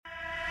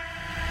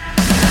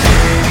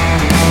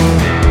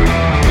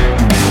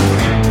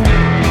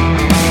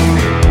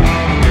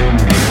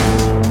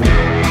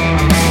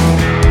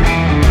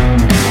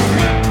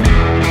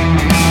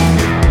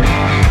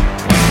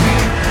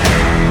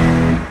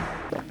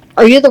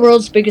Are you the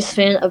world's biggest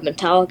fan of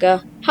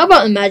Metallica? How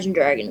about Imagine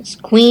Dragons,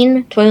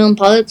 Queen, 21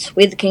 Pilots,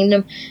 We the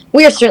Kingdom?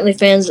 We are certainly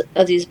fans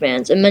of these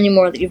bands, and many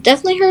more that you've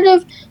definitely heard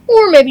of,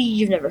 or maybe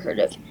you've never heard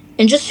of.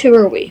 And just who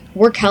are we?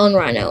 We're Cal and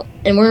Rhino,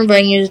 and we're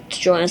inviting you to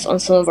join us on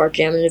some of our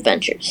Jammin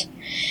Adventures.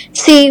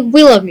 See,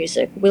 we love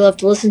music. We love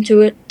to listen to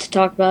it, to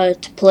talk about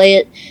it, to play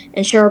it,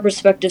 and share our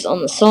perspectives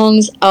on the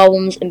songs,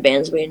 albums, and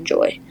bands we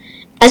enjoy.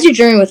 As you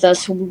journey with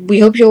us, we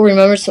hope you'll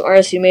remember some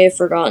artists you may have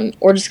forgotten,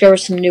 or discover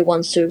some new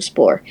ones to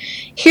explore.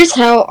 Here's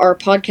how our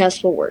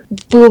podcast will work.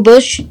 We will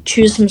both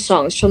choose some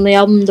songs from the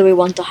album that we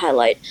want to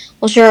highlight.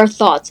 We'll share our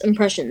thoughts,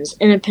 impressions,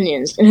 and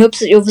opinions in hopes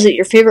that you'll visit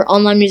your favorite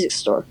online music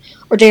store,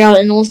 or dig out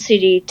an old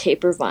CD,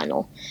 tape, or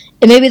vinyl.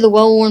 It may be the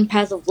well-worn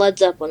path of Led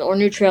Zeppelin or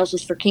New Trails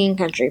with For King and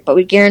Country, but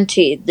we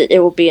guarantee that it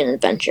will be an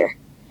adventure.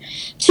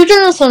 So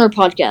join us on our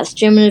podcast,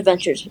 Jammin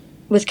Adventures,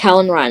 with Cal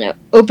and Rhino.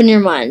 Open your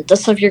mind,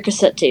 dust off your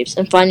cassette tapes,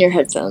 and find your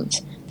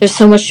headphones. There's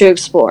so much to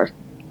explore.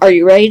 Are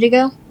you ready to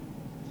go?